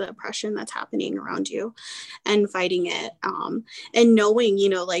internalize the oppression that's happening around you, and fighting it, and knowing, you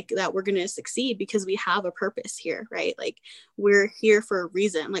know, like that we're going to succeed because we have a purpose here, right? Like we're here for a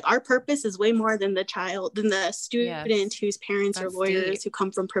reason. Like our purpose is way more than the student whose parents are lawyers, who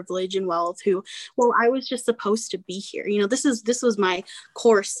come from privilege and wealth, who, well, I was just supposed to be here, you know. This was my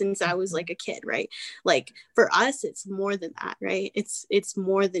course since I was like a kid, right? Like for us, it's more than that, right? It's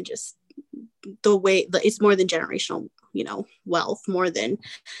more than just the way, it's more than generational, you know, wealth, more than,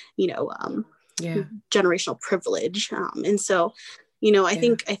 you know, generational privilege. And so, you know, I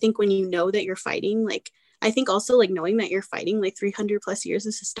think when you know that you're fighting, like, I think also like knowing that you're fighting like 300 plus years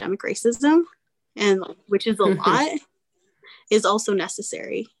of systemic racism, and like, which is a lot, is also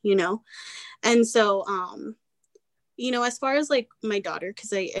necessary, you know? And so, you know, as far as like my daughter,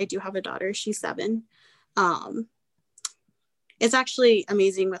 because I do have a daughter, she's 7. It's actually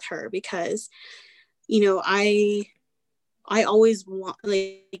amazing with her because, you know, I always want,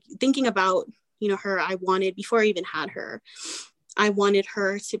 like, thinking about, you know, her, I wanted, before I even had her, I wanted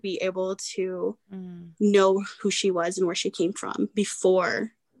her to be able to know who she was and where she came from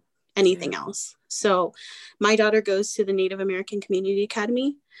before anything else. So my daughter goes to the Native American Community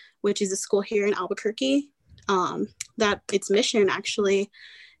Academy, which is a school here in Albuquerque. That its mission actually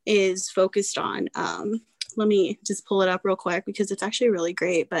is focused on, let me just pull it up real quick because it's actually really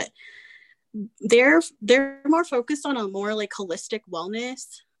great, but they're more focused on a more like holistic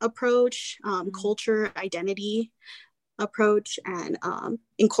wellness approach, culture, identity approach, and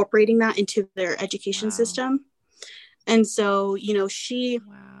incorporating that into their education system. And so, you know,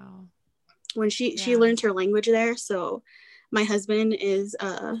 when she learned her language there. So my husband is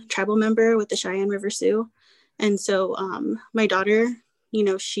a tribal member with the Cheyenne River Sioux. And so my daughter, you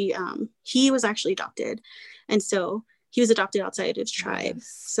know, he was actually adopted. And so he was adopted outside his tribe.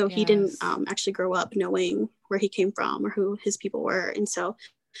 So he didn't actually grow up knowing where he came from or who his people were. And so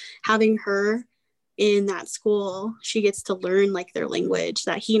having her in that school, she gets to learn like their language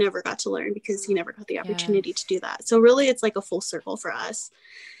that he never got to learn because he never got the opportunity to do that. So really it's like a full circle for us.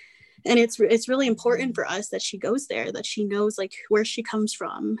 And it's really important for us that she goes there, that she knows like where she comes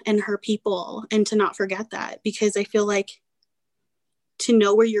from and her people, and to not forget that, because I feel like to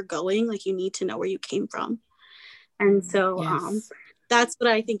know where you're going, like you need to know where you came from. And so that's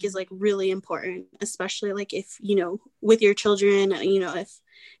what I think is like really important, especially like if, you know, with your children, you know,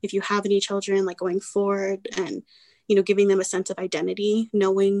 if you have any children, like going forward and, you know, giving them a sense of identity,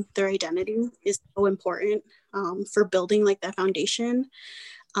 knowing their identity is so important for building like that foundation.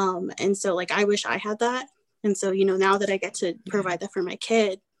 And so like, I wish I had that. And so, you know, now that I get to provide that for my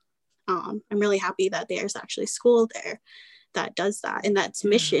kid, I'm really happy that there's actually school there that does that. And that's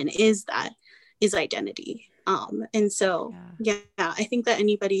mission is identity. And so, I think that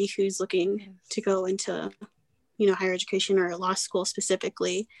anybody who's looking to go into, you know, higher education or law school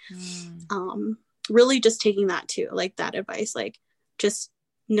specifically, really just taking that too, like that advice, like just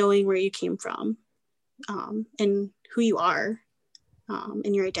knowing where you came from, and who you are,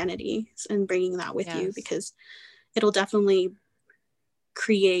 and your identity, and bringing that with you, because it'll definitely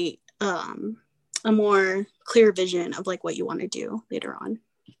create a more clear vision of like what you want to do later on.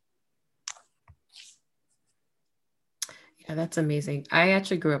 Yeah, that's amazing. I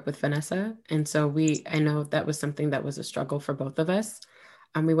actually grew up with Vanessa. And so I know that was something that was a struggle for both of us.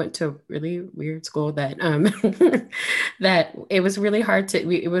 We went to a really weird school that that it was really hard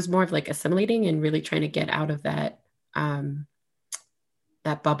it was more of like assimilating and really trying to get out of that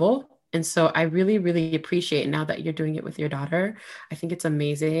that bubble. And so I really, really appreciate now that you're doing it with your daughter. I think it's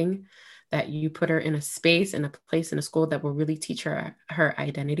amazing that you put her in a space and a place in a school that will really teach her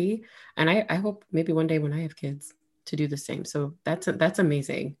identity. And I hope maybe one day when I have kids to do the same. So that's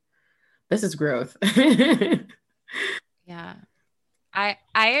amazing. This is growth. Yeah. I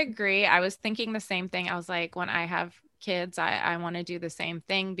agree. I was thinking the same thing. I was like, when I have kids, I want to do the same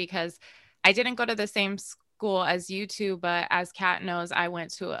thing, because I didn't go to the same school as you two, but as Kat knows, I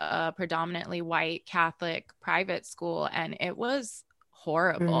went to a predominantly white Catholic private school, and it was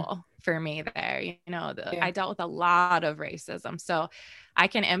horrible for me there. You know, I dealt with a lot of racism. So I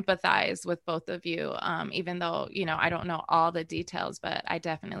can empathize with both of you, even though, you know, I don't know all the details, but I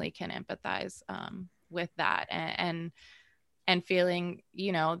definitely can empathize with that. And feeling,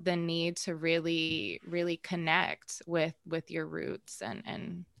 you know, the need to really, really connect with your roots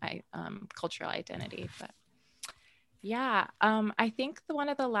and cultural identity. But I think one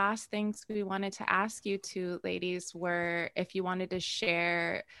of the last things we wanted to ask you two ladies were if you wanted to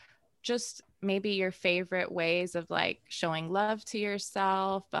share just maybe your favorite ways of like showing love to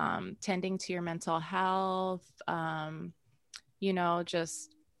yourself, tending to your mental health, you know,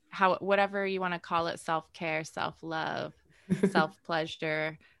 just whatever you want to call it, self-care, self-love,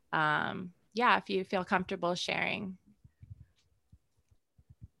 self-pleasure. If you feel comfortable sharing.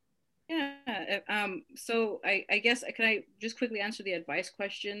 So I guess, can I just quickly answer the advice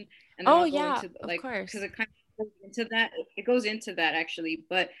question, and then I'll go into like, of course, because it kind of goes into that. It goes into that actually,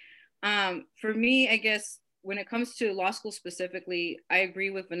 but for me, I guess when it comes to law school specifically, I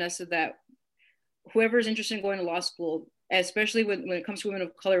agree with Vanessa that whoever's interested in going to law school, especially when it comes to women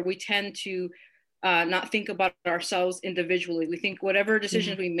of color, we tend to not think about ourselves individually. We think whatever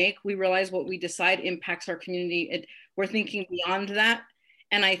decisions we make, we realize what we decide impacts our community. We're thinking beyond that.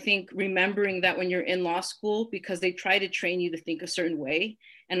 And I think remembering that when you're in law school, because they try to train you to think a certain way.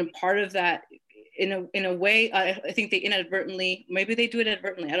 And a part of that, in a way, I think they inadvertently, maybe they do it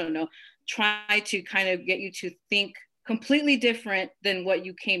inadvertently, I don't know, try to kind of get you to think completely different than what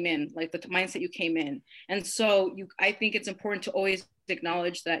you came in, like the mindset you came in. And so I think it's important to always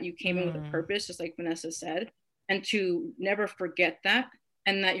acknowledge that you came in with a purpose, just like Vanessa said, and to never forget that,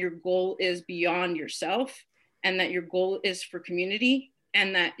 and that your goal is beyond yourself. and that your goal is for community,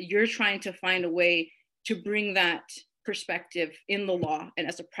 and that you're trying to find a way to bring that perspective in the law and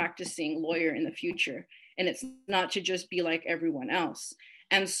as a practicing lawyer in the future. And it's not to just be like everyone else.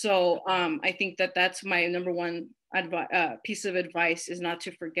 And so I think that that's my number one piece of advice, is not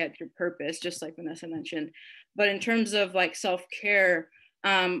to forget your purpose, just like Vanessa mentioned. But in terms of like self-care,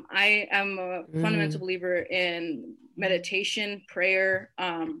 I am a fundamental believer in meditation, prayer,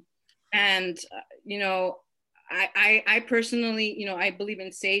 and you know, I personally, you know, I believe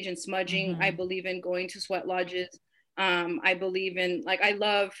in sage and smudging. I believe in going to sweat lodges. I believe in, like,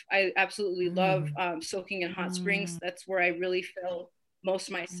 I absolutely love soaking in hot springs. That's where I really feel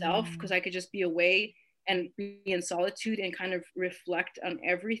most myself, because I could just be away and be in solitude and kind of reflect on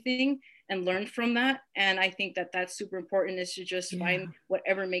everything and learn from that. And I think that that's super important, is to just find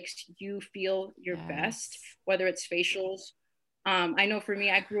whatever makes you feel your best, whether it's facials. I know for me,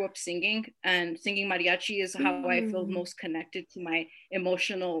 I grew up singing, and singing mariachi is how I feel most connected to my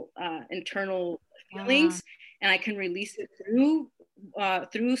emotional, internal feelings, and I can release it through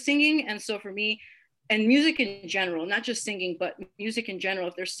singing. And so for me, and music in general, not just singing, but music in general,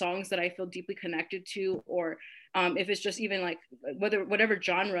 if there's songs that I feel deeply connected to, or if it's just even like whatever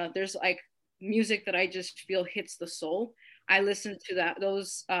genre, there's like music that I just feel hits the soul. I listen to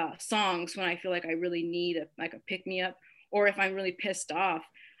those songs when I feel like I really need like a pick me up, or if I'm really pissed off.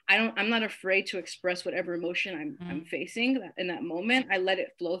 I'm not afraid to express whatever emotion I'm facing in that moment. I let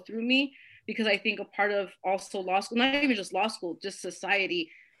it flow through me, because I think a part of also law school, not even just law school, just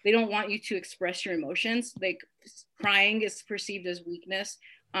society, they don't want you to express your emotions. Like, crying is perceived as weakness.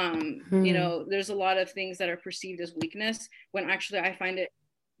 You know, there's a lot of things that are perceived as weakness, when actually I find it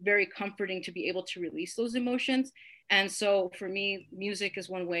very comforting to be able to release those emotions. And so for me, music is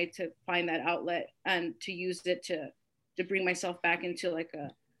one way to find that outlet and to use it to bring myself back into like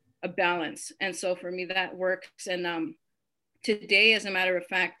a balance. And so for me, that works. And today, as a matter of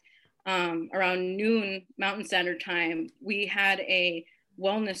fact, around noon Mountain Standard Time, we had a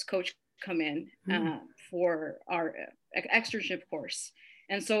wellness coach come in for our externship course.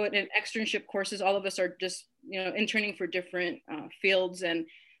 And so in externship courses, all of us are just, you know, interning for different fields. And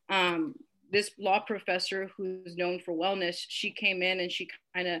this law professor, who's known for wellness, she came in and she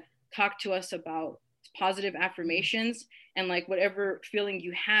kind of talked to us about positive affirmations, and like whatever feeling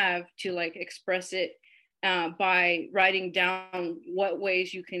you have, to like express it by writing down what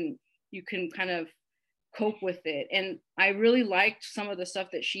ways you can kind of cope with it. And I really liked some of the stuff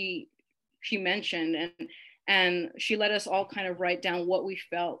that she mentioned, and she let us all kind of write down what we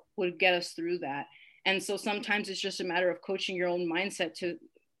felt would get us through that. And so sometimes it's just a matter of coaching your own mindset to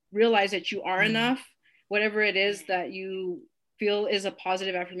realize that you are enough, whatever it is that you feel is a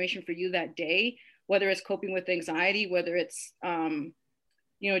positive affirmation for you that day, whether it's coping with anxiety, whether it's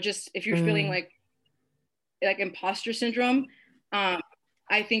you know, just if you're feeling like imposter syndrome.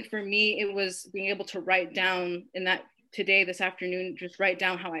 I think for me, it was being able to write down in that this afternoon, just write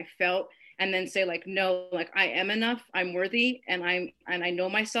down how I felt, and then say like, no, like I am enough, I'm worthy, and I know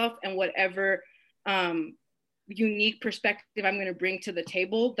myself, and whatever unique perspective I'm going to bring to the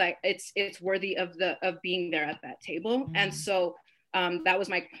table, that it's worthy of being there at that table. And so that was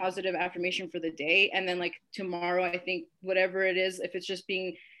my positive affirmation for the day. And then like tomorrow, I think whatever it is, if it's just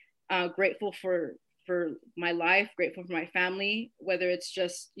being grateful for my life, grateful for my family, whether it's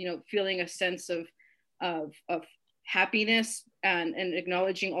just, you know, feeling a sense of happiness and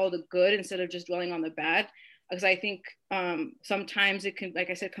acknowledging all the good instead of just dwelling on the bad. Because I think sometimes it can, like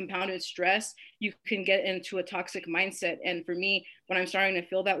I said, compounded stress, you can get into a toxic mindset. And for me, when I'm starting to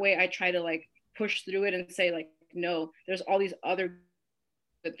feel that way, I try to like push through it and say like, no, there's all these other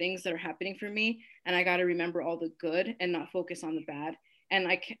good things that are happening for me, and I got to remember all the good and not focus on the bad. And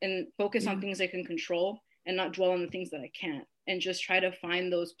I can focus on things I can control and not dwell on the things that I can't, and just try to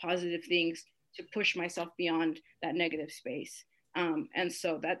find those positive things to push myself beyond that negative space. And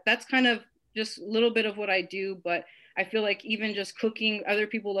so that's kind of just a little bit of what I do. But I feel like even just cooking, other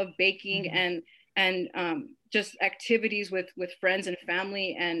people love baking, and just activities with friends and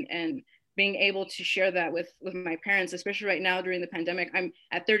family, and being able to share that with my parents, especially right now during the pandemic. I'm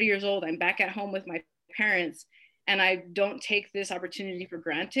at 30 years old, I'm back at home with my parents, and I don't take this opportunity for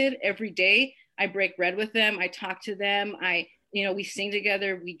granted. Every day I break bread with them, I talk to them, we sing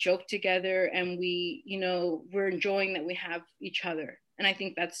together, we joke together, and we're enjoying that we have each other. And I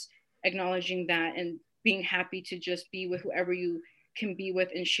think that's acknowledging that, and being happy to just be with whoever you can be with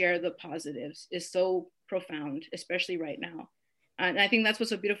and share the positives is so profound, especially right now. And I think that's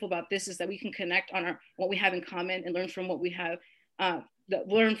what's so beautiful about this, is that we can connect on what we have in common, and learn from what we have,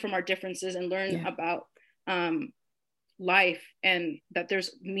 learn from our differences, and learn about life, and that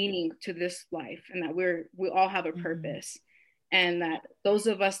there's meaning to this life, and that we all have a purpose, and that those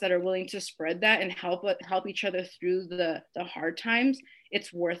of us that are willing to spread that and help each other through the hard times,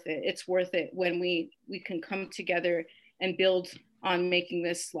 it's worth it. It's worth it when we can come together and build on making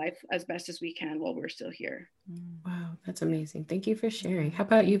this life as best as we can while we're still here. Wow, that's amazing. Thank you for sharing. How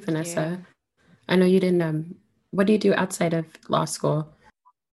about you, Vanessa? I know you didn't, what do you do outside of law school?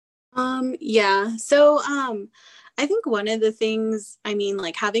 Yeah. So, I think one of the things, I mean,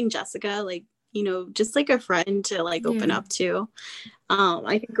 like having Jessica, like, you know, just like a friend to like open up to.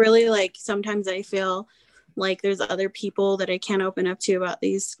 I think really like sometimes I feel like there's other people that I can't open up to about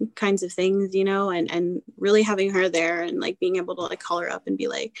these kinds of things, you know, and really having her there and like being able to like call her up and be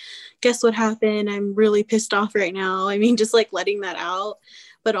like, guess what happened? I'm really pissed off right now. I mean, just like letting that out.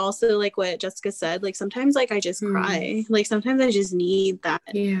 But also like what Jessica said, like sometimes like I just cry. Like sometimes I just need that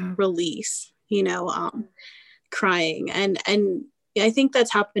release, you know, crying. And I think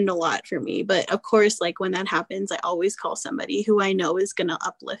that's happened a lot for me. But of course, like when that happens, I always call somebody who I know is going to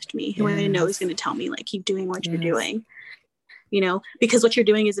uplift me, who I know is going to tell me like, keep doing what you're doing, you know, because what you're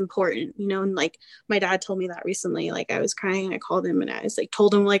doing is important, you know. And like my dad told me that recently, like I was crying and I called him and I was like,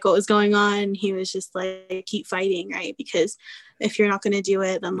 told him like what was going on. He was just like, keep fighting, right? Because if you're not going to do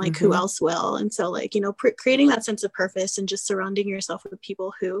it, then like who else will? And so like, you know, creating that sense of purpose and just surrounding yourself with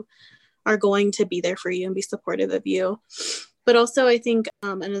people who are going to be there for you and be supportive of you. But also I think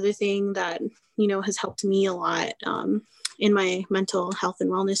another thing that, you know, has helped me a lot in my mental health and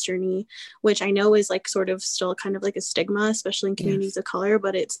wellness journey, which I know is like sort of still kind of like a stigma, especially in communities of color,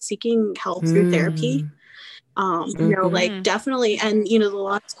 but it's seeking help through therapy. You know, like definitely. And, you know, the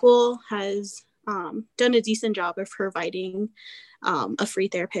law school has done a decent job of providing a free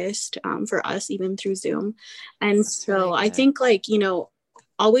therapist for us, even through Zoom. And that's so really I think like, you know,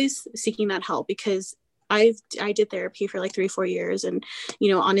 always seeking that help, because I did therapy for like 3-4 years, and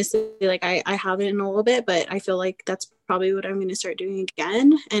you know, honestly, like I haven't in a little bit, but I feel like that's probably what I'm going to start doing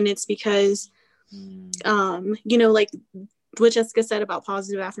again. And it's because you know, like what Jessica said about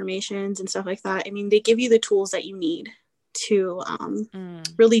positive affirmations and stuff like that, I mean, they give you the tools that you need to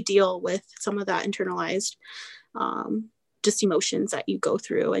really deal with some of that internalized just emotions that you go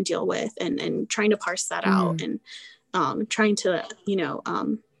through and deal with, and trying to parse that out, and trying to, you know,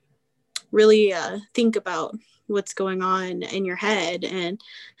 really think about what's going on in your head, and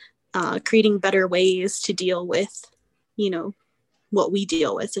creating better ways to deal with, you know, what we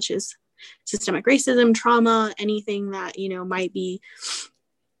deal with, such as systemic racism, trauma, anything that, you know, might be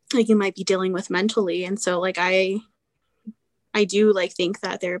like you might be dealing with mentally. And so like I do like think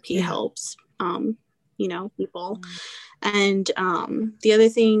that therapy helps you know, people. And the other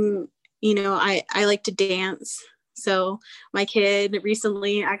thing, you know, I like to dance. So my kid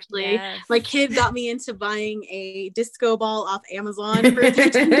recently, actually, my kid got me into buying a disco ball off Amazon for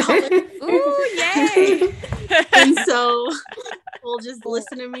 $13. Ooh, yay! And so we'll just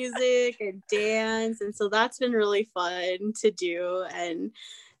listen to music and dance. And so that's been really fun to do. And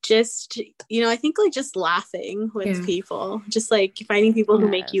just, you know, I think like just laughing with people, just like finding people who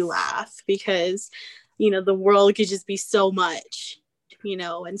make you laugh, because, you know, the world could just be so much, you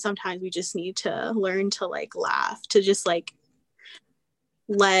know, and sometimes we just need to learn to like laugh, to just like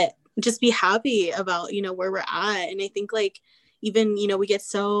just be happy about, you know, where we're at. And I think like even, you know, we get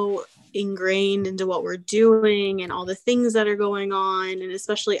so ingrained into what we're doing and all the things that are going on, and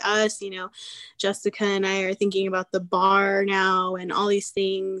especially us, you know, Jessica and I are thinking about the bar now and all these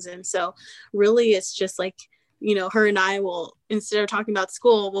things. And so really it's just like, you know, her and I will, instead of talking about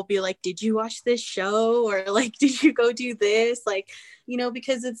school, we'll be like, did you watch this show? Or like, did you go do this? Like, you know,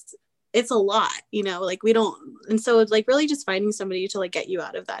 because it's a lot, you know, like we don't. And so it's like really just finding somebody to like get you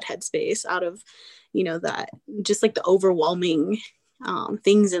out of that headspace, out of, you know, that just like the overwhelming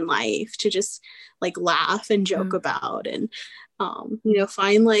things in life, to just like laugh and joke about, and you know,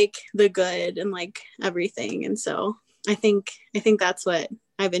 find like the good and like everything. And so I think that's what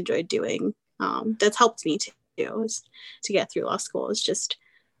I've enjoyed doing. That's helped me too, is to get through law school, is just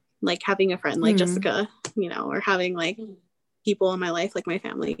like having a friend like Jessica, you know, or having like people in my life, like my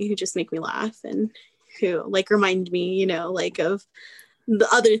family, who just make me laugh and who like remind me, you know, like of the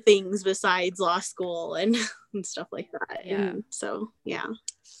other things besides law school and stuff like that. And so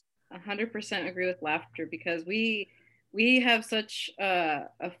 100% agree with laughter, because we have such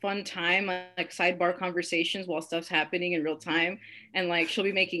a fun time, like sidebar conversations while stuff's happening in real time, and like she'll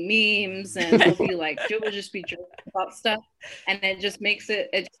be making memes and we'll just be joking about stuff, and it just makes it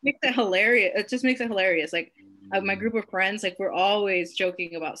hilarious. It just makes it hilarious. Like my group of friends, like we're always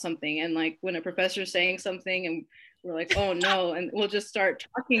joking about something, and like when a professor's saying something and we're like, oh no, and we'll just start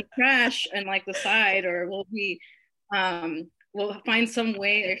talking trash and like the side, or we'll be we'll find some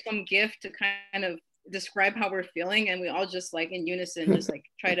way or some gift to kind of describe how we're feeling, and we all just like in unison just like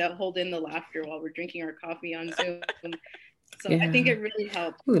try to hold in the laughter while we're drinking our coffee on Zoom. So Yeah. I think it really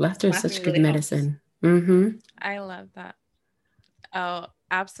helps. Ooh, laughter is Laughing such good really helps. medicine. Mm-hmm. I love that. Oh,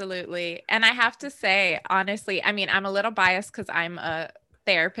 absolutely. And I have to say, honestly, I mean, I'm a little biased because I'm a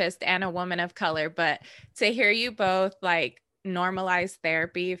therapist and a woman of color, but to hear you both like normalize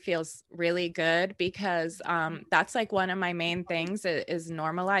therapy feels really good because that's like one of my main things is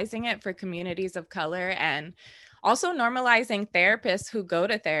normalizing it for communities of color, and also normalizing therapists who go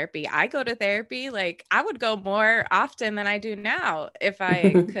to therapy. I go to therapy, like I would go more often than I do now if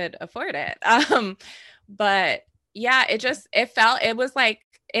I could afford it. But yeah, it was like,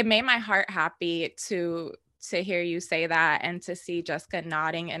 it made my heart happy to hear you say that and to see Jessica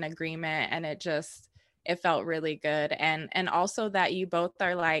nodding in agreement. And it felt really good. And also that you both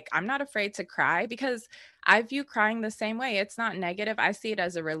are like, I'm not afraid to cry, because I view crying the same way. It's not negative. I see it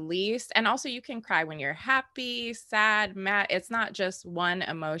as a release. And also you can cry when you're happy, sad, mad. It's not just one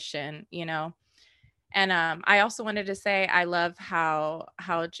emotion, you know? And I also wanted to say, I love how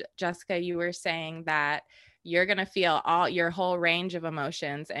Jessica, you were saying that you're going to feel all your whole range of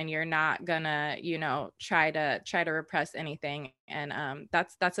emotions, and you're not going to, you know, try to repress anything. And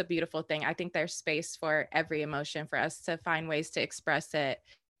that's a beautiful thing. I think there's space for every emotion for us to find ways to express it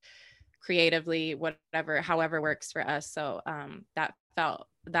creatively, whatever, however works for us. So that felt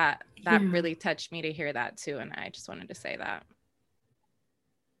that really touched me to hear that too. And I just wanted to say that.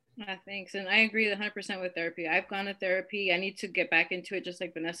 Thanks. And I agree 100% with therapy. I've gone to therapy. I need to get back into it, just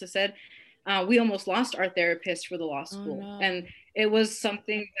like Vanessa said. We almost lost our therapist for the law school. Oh, no. And it was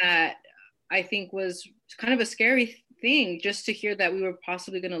something that I think was kind of a scary thing, just to hear that we were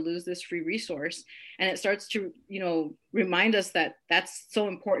possibly going to lose this free resource. And it starts to, you know, remind us that that's so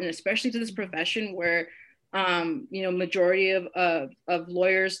important, especially to this profession where you know, majority of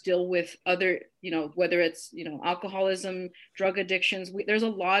lawyers deal with other, you know, whether it's, you know, alcoholism, drug addictions. There's a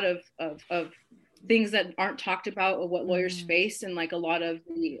lot of things that aren't talked about of what lawyers face, and like a lot of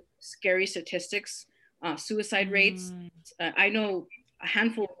the scary statistics, suicide rates. I know a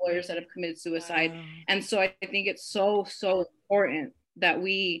handful of lawyers that have committed suicide. Wow. And so I think it's so important that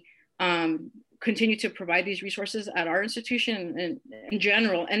we continue to provide these resources at our institution and in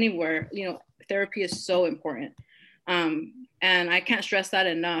general, anywhere. You know, therapy is so important. And I can't stress that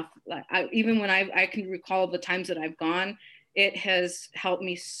enough. Like even when I can recall the times that I've gone, it has helped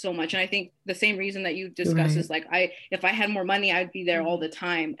me so much. And I think the same reason that you discuss is like, if I had more money, I'd be there all the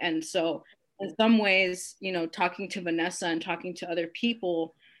time. And so in some ways, you know, talking to Vanessa and talking to other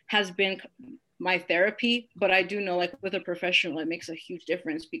people has been my therapy. But I do know, like with a professional, it makes a huge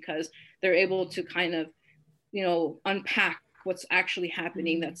difference because they're able to kind of, you know, unpack what's actually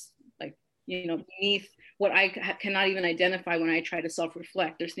happening that's like, you know, beneath what I cannot even identify when I try to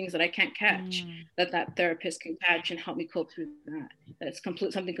self-reflect. There's things that I can't catch that therapist can catch and help me cope through that. That's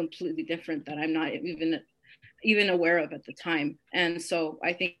something completely different that I'm not even aware of at the time. And so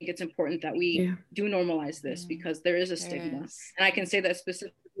I think it's important that we do normalize this because there is a stigma. And I can say that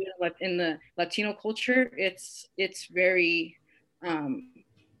specifically in the Latino culture, it's very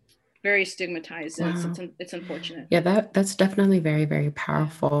very stigmatized. Wow. It's unfortunate. Yeah, that's definitely very, very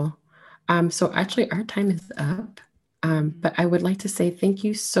powerful. So actually our time is up. But I would like to say thank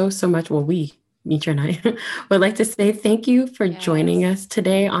you so much. Well, Mitra and I would like to say thank you for joining us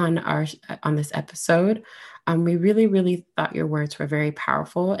today on this episode. We really, really thought your words were very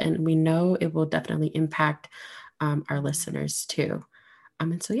powerful, and we know it will definitely impact our listeners too.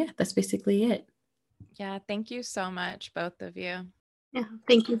 And so yeah, that's basically it. Yeah, thank you so much, both of you. Yeah,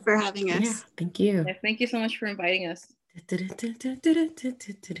 thank you for having us. Yeah, thank you. Yeah, thank you so much for inviting us. Okay,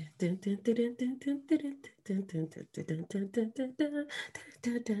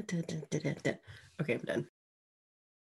 I'm done.